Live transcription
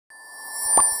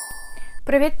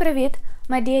Привіт-привіт,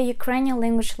 my dear Ukrainian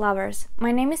language lovers.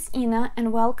 My name is Ina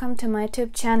and welcome to my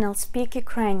YouTube channel Speak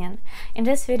Ukrainian. In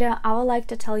this video, I would like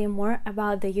to tell you more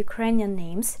about the Ukrainian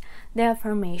names, their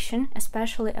formation,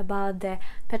 especially about the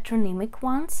patronymic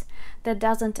ones that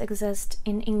doesn't exist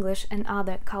in English and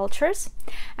other cultures.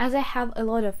 As I have a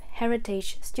lot of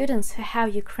heritage students who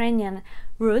have Ukrainian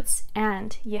roots and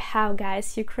you have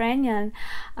guys Ukrainian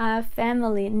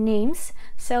family names,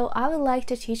 so I would like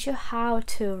to teach you how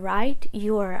to write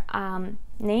your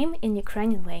name in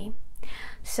Ukrainian way.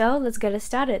 So let's get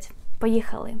started.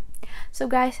 Поїхали! So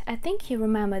guys, I think you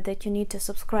remember that you need to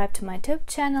subscribe to my YouTube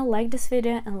channel, like this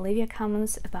video and leave your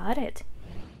comments about it.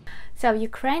 So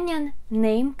Ukrainian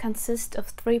name consists of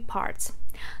three parts.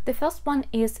 The first one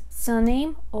is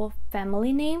surname or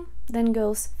family name, then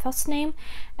goes first name,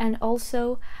 and also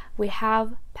we have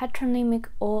patronymic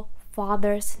or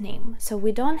father's name. So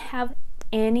we don't have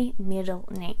any middle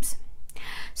names.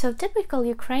 So typical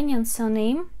Ukrainian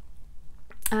surname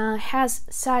has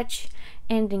such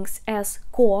endings as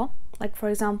ko, like for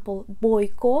example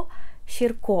Boyko,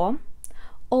 Shirko.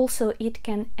 Also it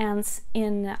can end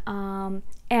in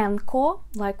enko,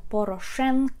 like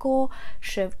Poroshenko,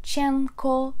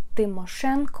 Shevchenko,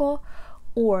 Timoshenko,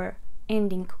 or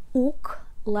ending uk,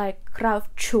 like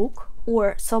Kravchuk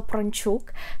or Sopronchuk.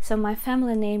 So my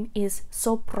family name is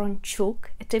Sopronchuk,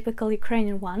 a typical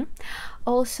Ukrainian one.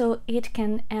 Also it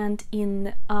can end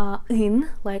in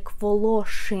like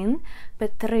Voloshin,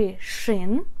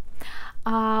 Petrishin.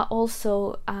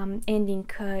 Also ending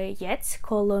yets,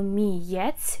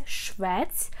 Kolomiyets,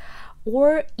 Shvets,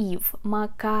 or Iv,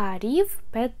 Makariv,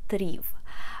 Petriv.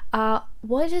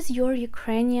 What is your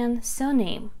Ukrainian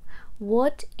surname?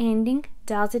 What ending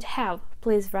does it have?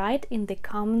 Please write in the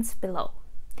comments below.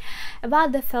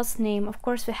 About the first name, of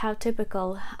course, we have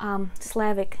typical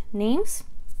Slavic names,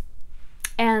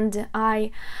 and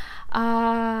I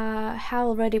have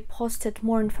already posted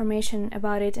more information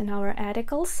about it in our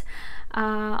articles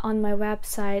on my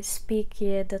website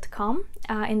speaky.com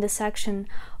in the section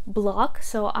blog,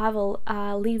 so I will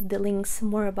leave the links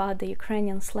more about the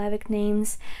Ukrainian Slavic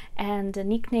names and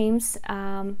nicknames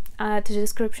to the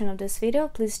description of this video.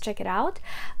 Please check it out.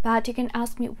 But you can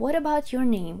ask me, what about your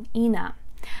name, Ina?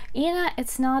 Ina,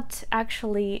 it's not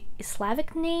actually a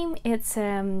Slavic name, it's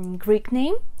a Greek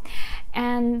name,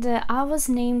 and I was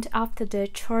named after the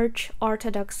Church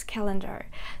Orthodox calendar.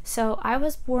 So I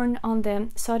was born on the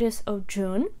 30th of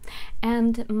June,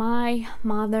 and my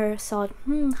mother thought,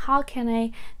 how can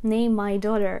I name my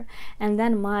daughter? And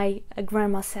then my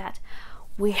grandma said,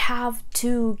 we have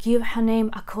to give her name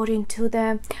according to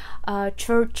the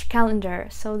church calendar.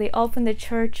 So they opened the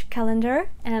church calendar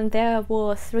and there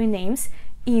were three names: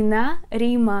 Ina,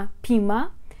 Rima,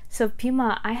 Pima. So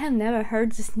Pima, I have never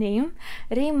heard this name.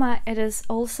 Rima, it is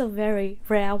also very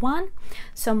rare one.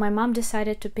 So my mom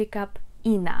decided to pick up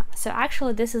Ina. So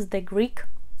actually this is the Greek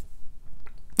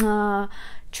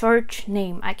church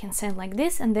name, I can say it like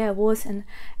this, and there was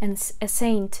a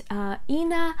Saint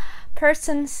Ina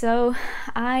person, so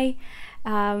I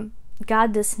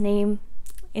got this name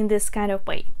in this kind of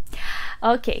way.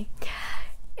 Okay,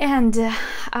 and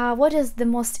what is the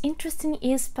most interesting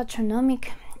is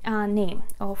patronymic name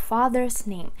or father's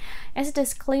name. As it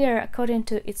is clear according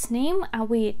to its name,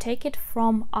 we take it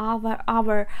from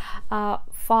our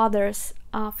father's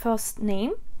first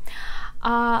name.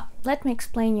 Let me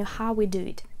explain you how we do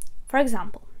it. For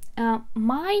example,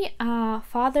 my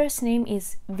father's name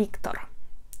is Victor,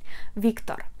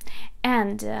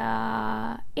 and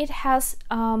it has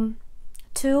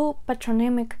two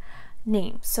patronymic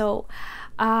names. So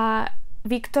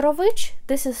Viktorovich,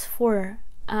 this is for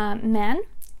men,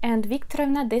 and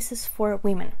Viktorovna, this is for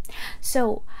women.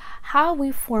 So how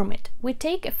we form it? We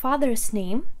take a father's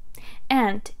name,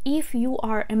 and if you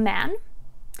are a man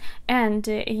and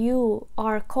you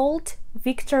are called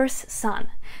Victor's son,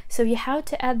 so you have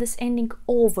to add this ending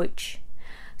ovich.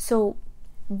 So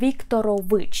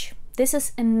Viktorovich, this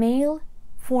is a male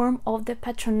form of the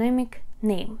patronymic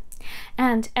name.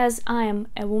 And as I am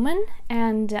a woman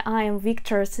and I am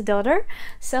Victor's daughter,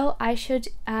 so I should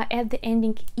add the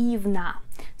ending Ivna.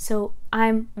 So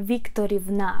I'm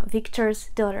Viktorivna, Victor's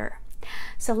daughter.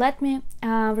 So let me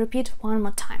repeat one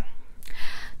more time.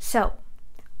 So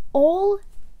all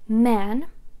men,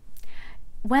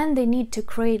 when they need to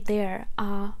create their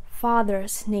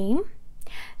father's name,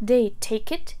 they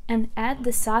take it and add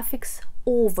the suffix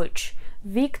ovich.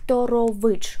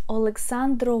 Viktorovich,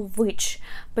 Alexandrovich,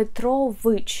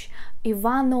 Petrovich,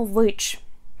 Ivanovich.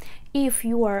 If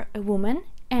you are a woman,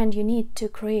 and you need to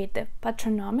create the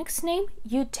patronymic name,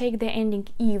 you take the ending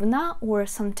ivna or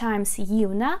sometimes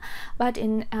yivna, but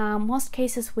in most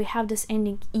cases we have this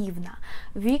ending ivna.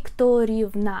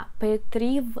 Viktorivna,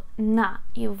 Petrivna,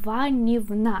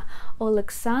 Ivanivna,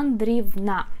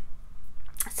 Alexandrivna.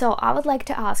 So I would like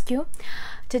to ask you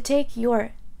to take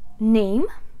your name,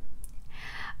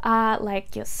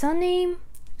 like your surname,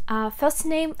 first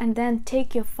name, and then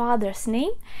take your father's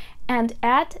name and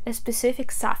add a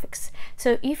specific suffix.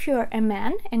 So if you're a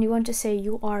man and you want to say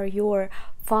you are your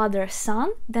father's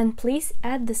son, then please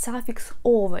add the suffix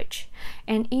ovich.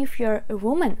 And if you're a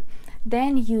woman,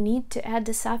 then you need to add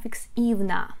the suffix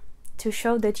ivna to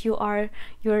show that you are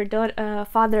your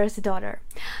father's daughter.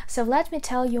 So let me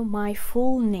tell you my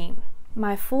full name.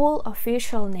 My full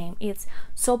official name is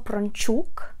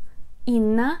Sopronchuk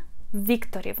Inna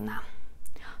Viktorivna.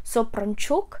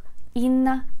 Sopronchuk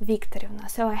Inna Viktorivna.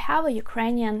 So I have a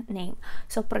Ukrainian name,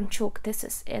 Sopronchuk. This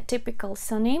is a typical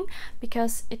surname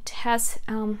because it has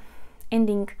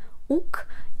ending uk.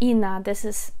 Inna, this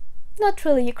is not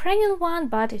really Ukrainian one,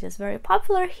 but it is very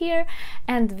popular here.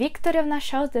 And Viktorivna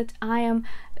shows that I am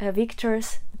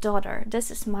Victor's daughter.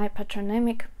 This is my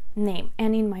patronymic name.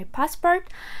 And in my passport,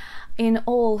 in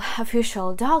all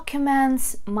official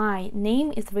documents, my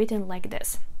name is written like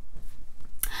this.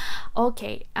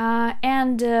 Okay,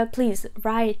 and please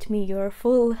write me your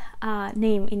full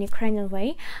name in Ukrainian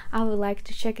way. I would like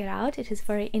to check it out. It is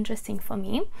very interesting for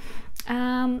me.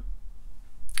 And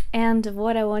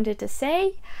what I wanted to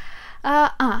say,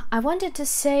 I wanted to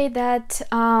say that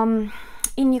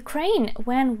in Ukraine,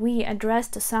 when we address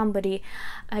to somebody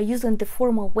using the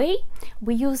formal way,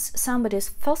 we use somebody's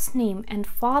first name and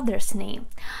father's name.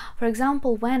 For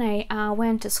example, when I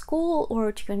went to school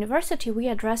or to university, we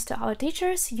addressed to our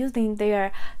teachers using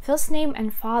their first name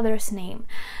and father's name.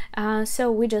 So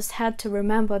we just had to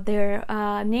remember their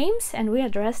names and we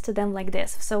addressed to them like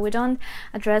this. So we don't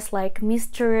address like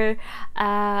Mr.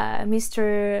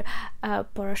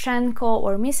 Poroshenko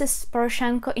or Mrs.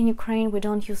 Poroshenko. In Ukraine, we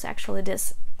don't use actually this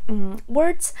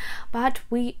words, but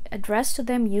we address to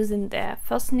them using their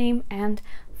first name and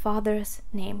father's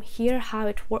name. Here how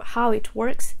it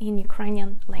works in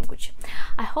Ukrainian language.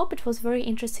 I hope it was very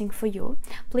interesting for you.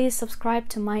 Please subscribe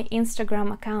to my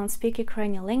Instagram account, Speak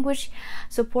Ukrainian Language.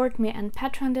 Support me on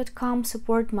patreon.com.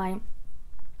 Support my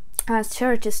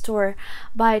charity store.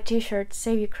 Buy a t-shirt,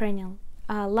 Save Ukrainian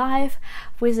Live.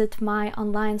 Visit my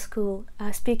online school,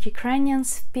 Speak Ukrainian,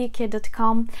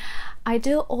 speaky.com. I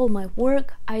do all my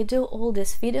work. I do all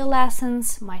these video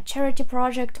lessons, my charity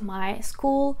project, my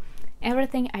school,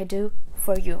 everything I do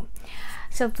for you.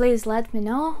 So please let me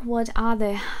know what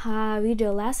other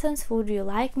video lessons would you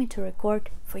like me to record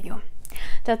for you.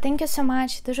 So thank you so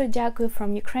much. Дуже дякую.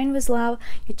 From Ukraine with love,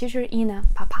 your teacher Ina.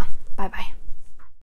 Papa. Bye bye.